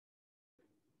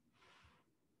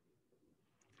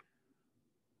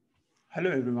Hello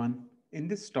everyone. In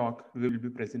this talk, we will be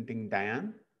presenting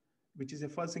DIANE, which is a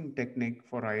fuzzing technique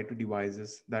for IoT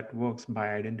devices that works by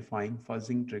identifying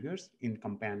fuzzing triggers in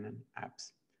companion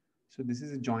apps. So this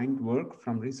is a joint work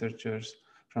from researchers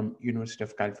from University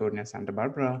of California, Santa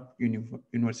Barbara,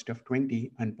 University of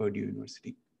Twente, and Purdue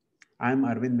University. I'm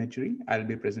Arvind Mechuri. I'll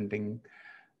be presenting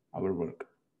our work.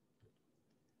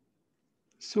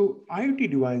 So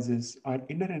IoT devices are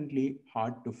inherently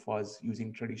hard to fuzz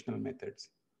using traditional methods.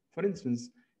 For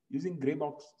instance, using gray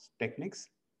box techniques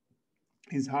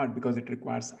is hard because it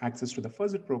requires access to the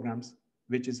fuzzer programs,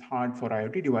 which is hard for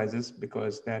IoT devices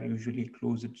because they're usually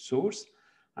closed source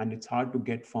and it's hard to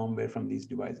get firmware from these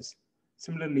devices.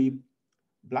 Similarly,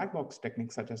 black box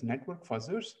techniques such as network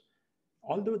fuzzers,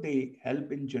 although they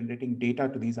help in generating data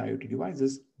to these IoT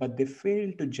devices, but they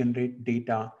fail to generate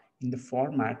data in the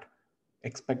format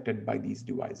expected by these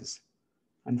devices.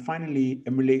 And finally,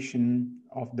 emulation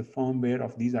of the firmware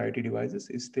of these IoT devices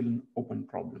is still an open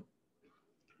problem.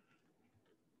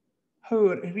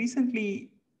 However, a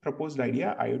recently proposed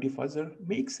idea, IoT Fuzzer,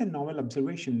 makes a novel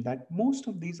observation that most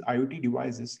of these IoT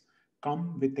devices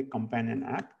come with a companion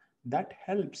app that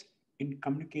helps in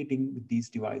communicating with these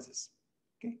devices.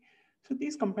 Okay, so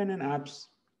these companion apps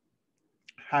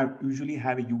usually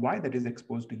have a UI that is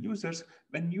exposed to users.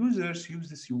 When users use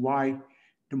this UI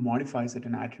to modify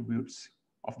certain attributes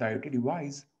of the IoT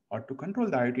device or to control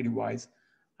the IoT device,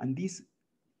 and these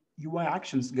UI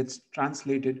actions gets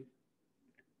translated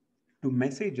to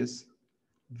messages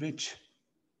which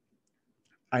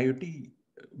IoT,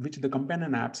 which the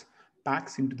companion apps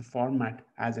packs into the format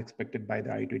as expected by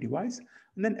the IoT device.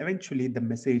 And then eventually the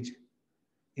message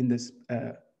in this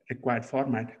required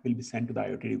format will be sent to the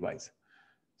IoT device.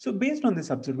 So based on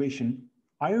this observation,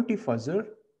 IoT Fuzzer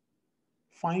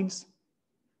finds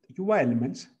UI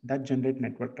elements that generate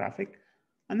network traffic,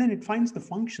 and then it finds the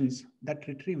functions that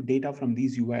retrieve data from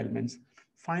these UI elements.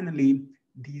 Finally,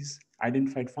 these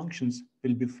identified functions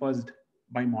will be fuzzed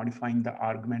by modifying the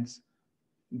arguments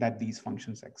that these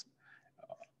functions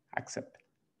accept.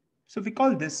 So we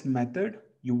call this method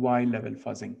UI level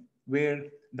fuzzing, where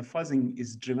the fuzzing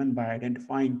is driven by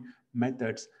identifying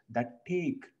methods that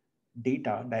take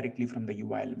data directly from the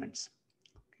UI elements.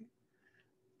 Okay.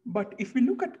 But if we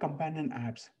look at companion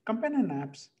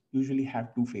apps usually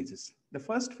have two phases. The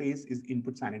first phase is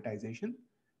input sanitization,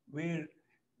 where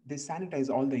they sanitize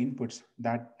all the inputs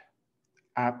that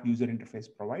app user interface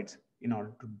provides in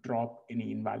order to drop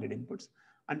any invalid inputs.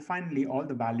 And finally, all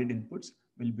the valid inputs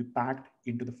will be packed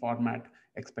into the format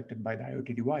expected by the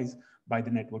IoT device by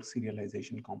the network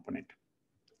serialization component.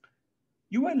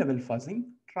 UI level fuzzing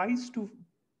tries to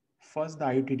fuzz the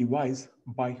IoT device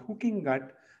by hooking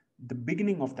at the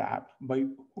beginning of the app, by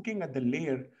hooking at the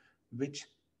layer which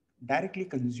directly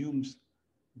consumes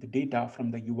the data from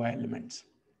the UI elements.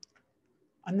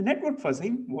 And the network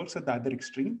fuzzing works at the other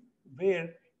extreme,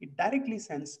 where it directly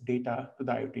sends data to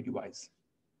the IoT device.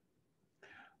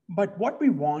 But what we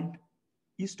want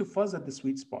is to fuzz at the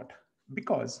sweet spot,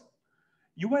 because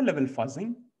UI level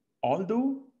fuzzing,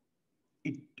 although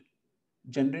it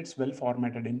generates well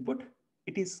formatted input,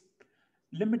 it is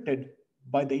limited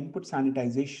by the input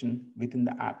sanitization within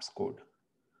the app's code.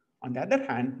 On the other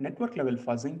hand, network level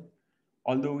fuzzing,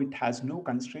 although it has no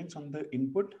constraints on the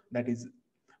input that is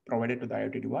provided to the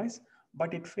IoT device,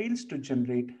 but it fails to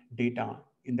generate data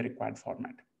in the required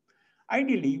format.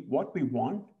 Ideally, what we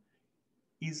want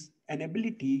is an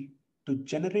ability to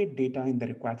generate data in the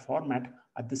required format.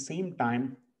 At the same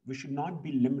time, we should not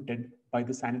be limited by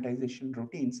the sanitization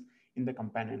routines in the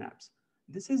companion apps.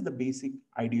 This is the basic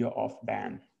idea of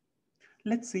DIANE.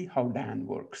 Let's see how DIANE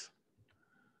works.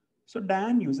 So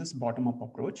DIANE uses bottom-up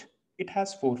approach. It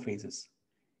has 4 phases.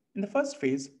 In the first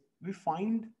phase, we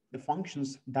find the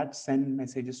functions that send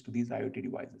messages to these IoT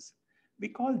devices. We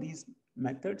call these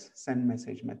methods send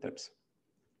message methods.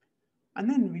 And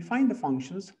then we find the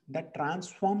functions that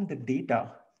transform the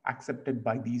data accepted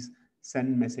by these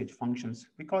send message functions.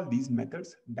 We call these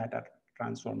methods data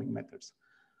transforming methods.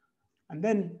 And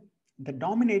then the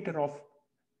dominator of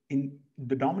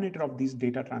these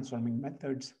data transforming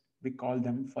methods, we call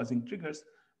them fuzzing triggers,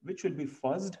 which will be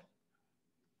fuzzed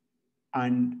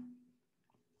and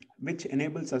which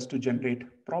enables us to generate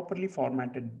properly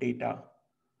formatted data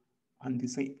on the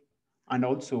same, and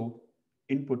also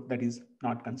input that is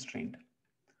not constrained.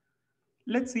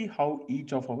 Let's see how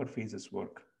each of our phases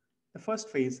work. The first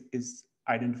phase is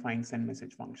identifying send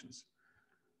message functions.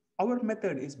 Our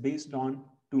method is based on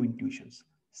 2 intuitions.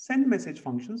 Send message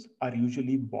functions are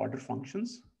usually border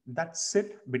functions that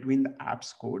sit between the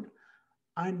app's code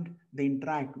and they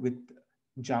interact with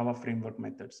Java framework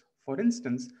methods. For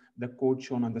instance, the code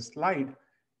shown on the slide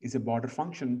is a border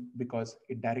function because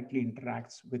it directly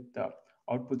interacts with the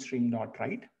output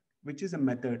stream.write, which is a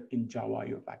method in Java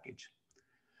IO package.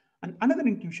 And another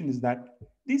intuition is that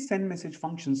these send message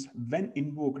functions, when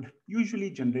invoked, usually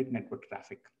generate network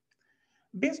traffic.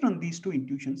 Based on these two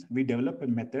intuitions, we develop a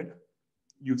method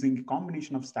using a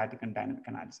combination of static and dynamic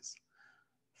analysis.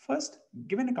 First,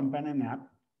 given a companion app,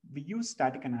 we use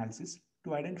static analysis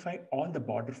to identify all the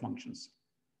border functions.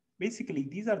 Basically,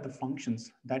 these are the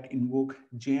functions that invoke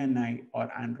DIANE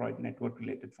or Android network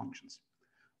related functions.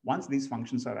 Once these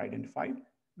functions are identified,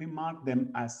 we mark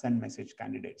them as send message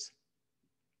candidates.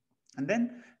 And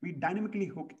then we dynamically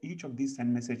hook each of these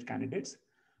send message candidates.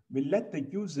 We let the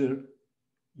user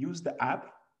use the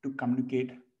app to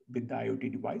communicate with the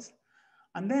IoT device.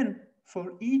 And then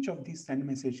for each of these send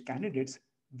message candidates,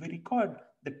 we record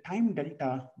the time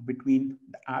delta between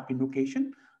the app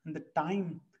invocation and the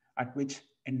time at which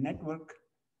a network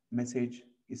message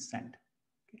is sent.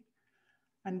 Okay?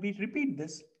 And we repeat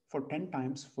this for 10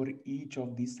 times for each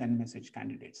of these send message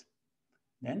candidates.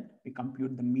 Then we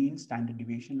compute the mean, standard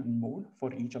deviation, and mode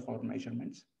for each of our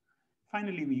measurements.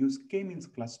 Finally, we use k-means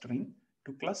clustering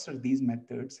to cluster these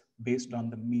methods based on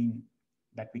the mean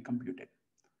that we computed.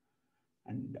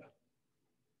 And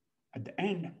at the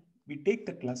end, we take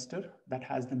the cluster that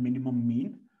has the minimum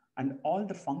mean, and all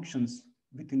the functions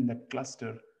within that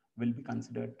cluster will be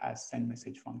considered as send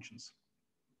message functions.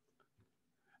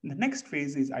 And the next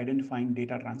phase is identifying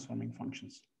data transforming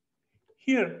functions.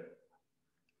 Here,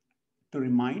 to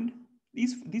remind,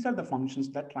 these are the functions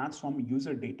that transform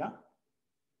user data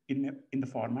in the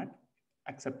format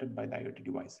accepted by the IoT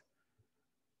device.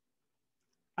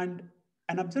 And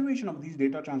an observation of these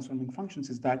data transforming functions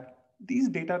is that these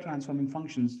data transforming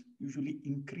functions usually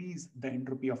increase the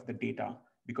entropy of the data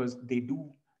because they do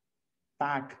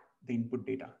pack the input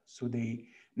data. So they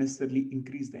necessarily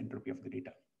increase the entropy of the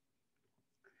data.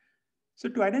 So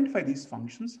to identify these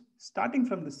functions, starting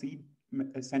from the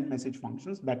send message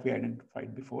functions that we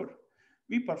identified before,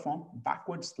 we perform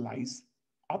backward slice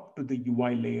up to the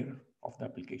UI layer of the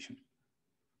application.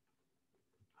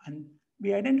 And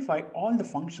we identify all the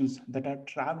functions that are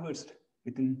traversed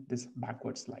within this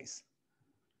backward slice.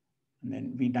 And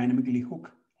then we dynamically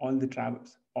hook all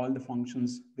the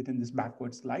functions within this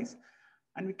backward slice,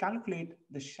 and we calculate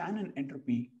the Shannon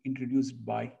entropy introduced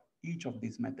by each of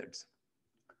these methods.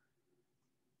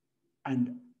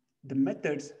 And the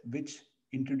methods which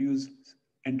introduce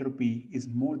entropy is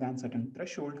more than certain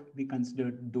threshold, we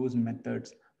consider those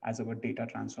methods as our data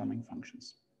transforming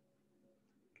functions.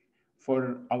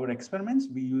 For our experiments,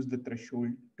 we use the threshold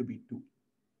to be 2.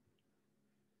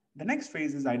 The next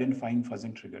phase is identifying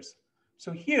fuzzing triggers.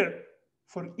 So here,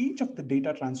 for each of the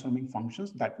data transforming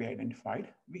functions that we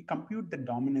identified, we compute the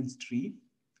dominance tree,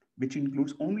 which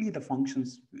includes only the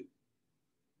functions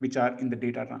which are in the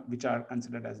data, which are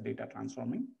considered as data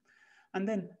transforming. And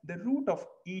then the root of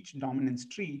each dominance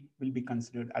tree will be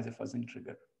considered as a fuzzing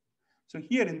trigger. So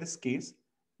here in this case,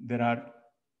 there are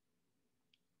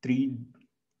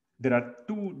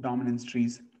 2 dominance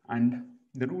trees, and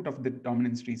the root of the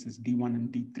dominance trees is D1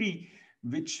 and D3,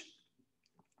 which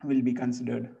will be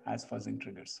considered as fuzzing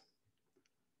triggers.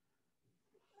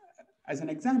 As an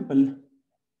example,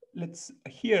 let's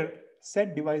here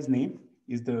set device name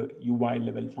is the UI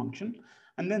level function,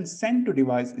 and then send to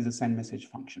device is a send message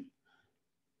function.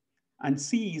 And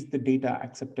C is the data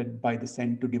accepted by the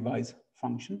send to device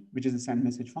function, which is a send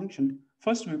message function.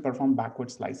 First, we perform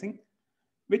backward slicing,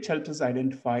 which helps us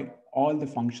identify all the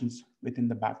functions within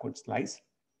the backward slice.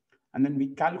 And then we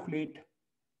calculate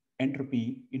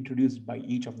entropy introduced by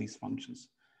each of these functions.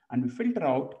 And we filter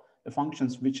out the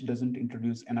functions which doesn't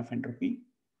introduce enough entropy.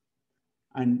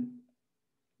 And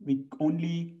we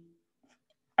only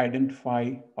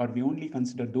identify, or we only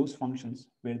consider those functions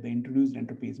where the introduced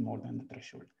entropy is more than the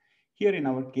threshold. Here in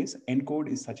our case,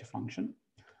 encode is such a function.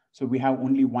 So we have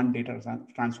only one data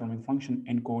transforming function,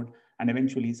 encode, and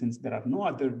eventually, since there are no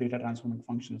other data transforming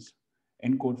functions,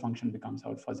 encode function becomes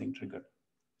our fuzzing trigger.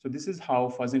 So this is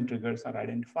how fuzzing triggers are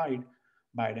identified,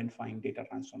 by identifying data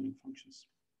transforming functions.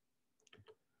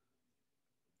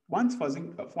 Once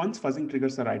fuzzing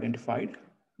triggers are identified,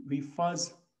 we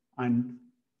fuzz and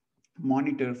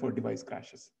monitor for device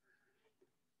crashes.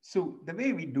 So the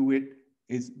way we do it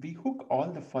is we hook all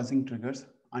the fuzzing triggers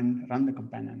and run the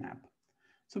companion app.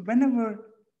 So whenever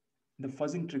the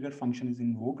fuzzing trigger function is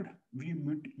invoked, we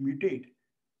mutate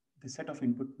the set of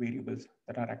input variables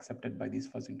that are accepted by these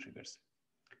fuzzing triggers.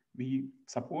 We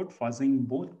support fuzzing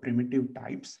both primitive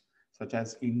types, such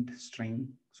as int, string,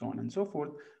 so on and so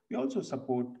forth. We also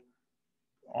support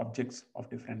objects of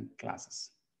different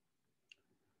classes.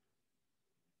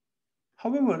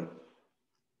 However,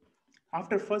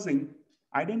 After fuzzing,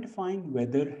 identifying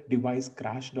whether device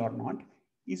crashed or not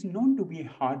is known to be a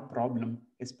hard problem,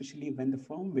 especially when the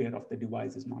firmware of the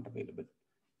device is not available.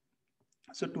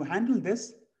 So to handle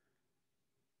this,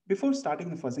 before starting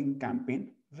the fuzzing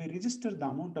campaign, we register the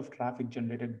amount of traffic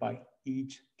generated by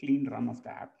each clean run of the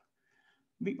app.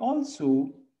 We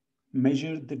also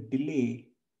measure the delay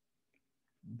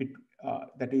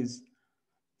that is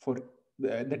for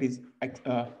that is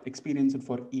experienced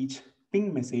for each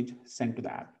ping message sent to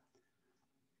the app.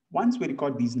 Once we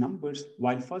record these numbers,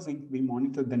 while fuzzing, we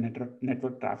monitor the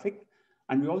network traffic,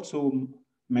 and we also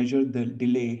measure the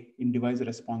delay in device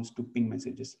response to ping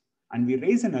messages. And we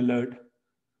raise an alert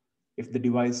if the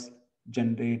device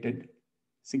generated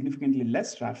significantly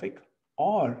less traffic,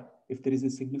 or if there is a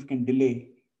significant delay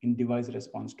in device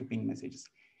response to ping messages.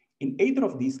 In either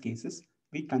of these cases,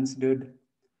 we consider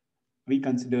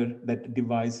that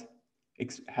device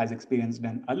has experienced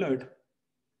an alert,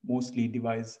 mostly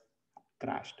device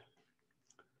crashed.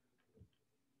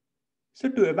 So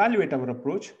to evaluate our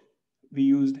approach, we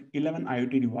used 11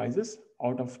 IoT devices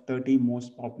out of 30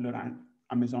 most popular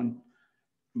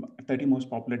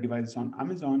devices on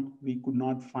Amazon. We could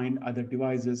not find other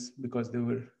devices because they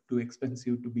were too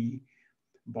expensive to be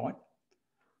bought.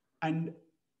 And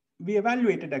we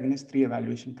evaluated against 3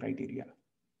 evaluation criteria.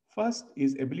 First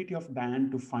is ability of DIANE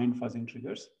to find fuzzing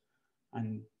triggers.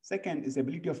 And second is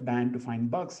ability of DIANE to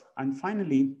find bugs. And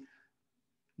finally,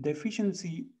 the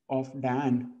efficiency of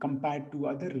DIANE compared to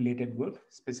other related work,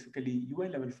 specifically UI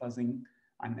level fuzzing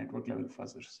and network level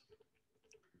fuzzers.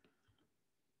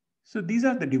 So these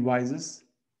are the devices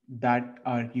that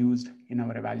are used in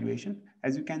our evaluation.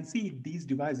 As you can see, these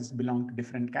devices belong to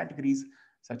different categories,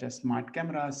 such as smart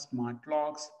cameras, smart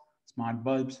locks, smart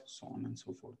bulbs, so on and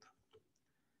so forth.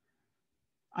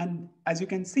 And as you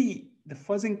can see, the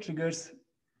fuzzing triggers,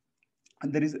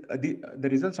 and there is the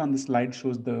results on the slide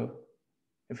shows the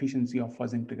efficiency of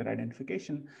fuzzing trigger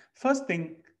identification. First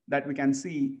thing that we can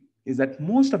see is that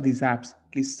most of these apps,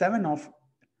 at least 7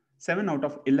 out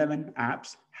of 11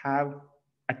 apps, have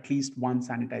at least one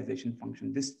sanitization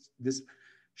function. This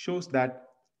shows that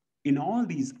in all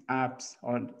these apps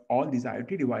or all these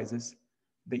IoT devices,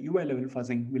 the UI level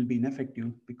fuzzing will be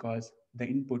ineffective because the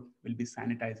input will be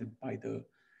sanitized by the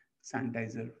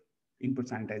input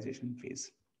sanitization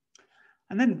phase.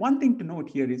 And then one thing to note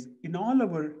here is in all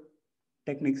our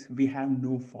techniques, we have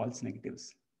no false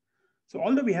negatives. So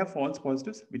although we have false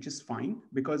positives, which is fine,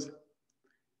 because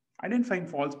identifying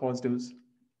false positives,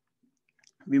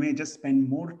 we may just spend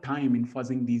more time in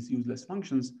fuzzing these useless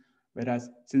functions,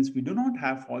 whereas since we do not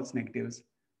have false negatives,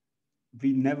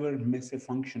 we never miss a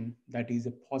function that is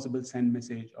a possible send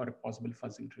message or a possible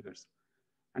fuzzing triggers.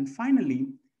 And finally,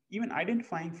 even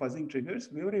identifying fuzzing triggers,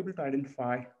 we were able to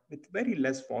identify with very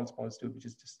less false positive, which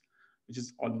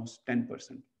is almost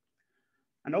 10%.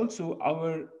 And also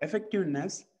our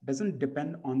effectiveness doesn't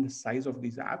depend on the size of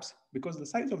these apps, because the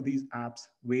size of these apps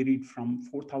varied from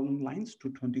 4,000 lines to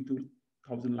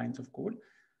 22,000 lines of code,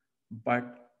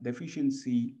 but the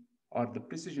efficiency or the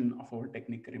precision of our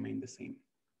technique remained the same.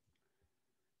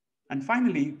 And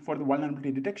finally, for the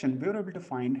vulnerability detection, we were able to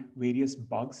find various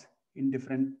bugs in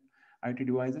different IoT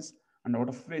devices, and out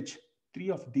of which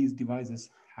 3 of these devices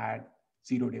had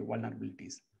zero-day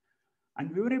vulnerabilities.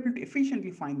 And we were able to efficiently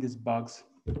find these bugs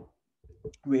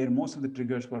where most of the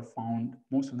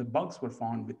bugs were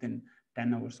found within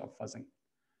 10 hours of fuzzing.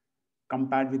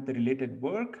 Compared with the related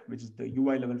work, which is the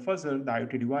UI level fuzzer, the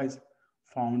IoT device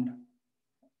found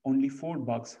only 4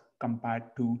 bugs compared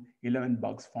to 11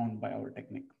 bugs found by our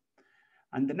technique.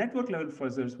 And the network level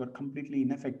fuzzers were completely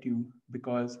ineffective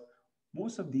because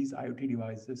most of these IoT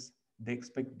devices, they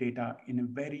expect data in a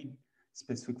very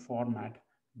specific format,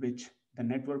 which the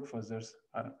network fuzzers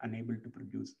are unable to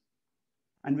produce.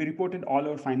 And we reported all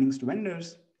our findings to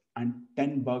vendors, and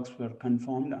 10 bugs were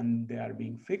confirmed and they are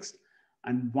being fixed.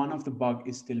 And 1 of the bug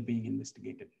is still being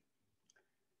investigated.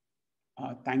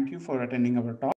 Thank you for attending our talk.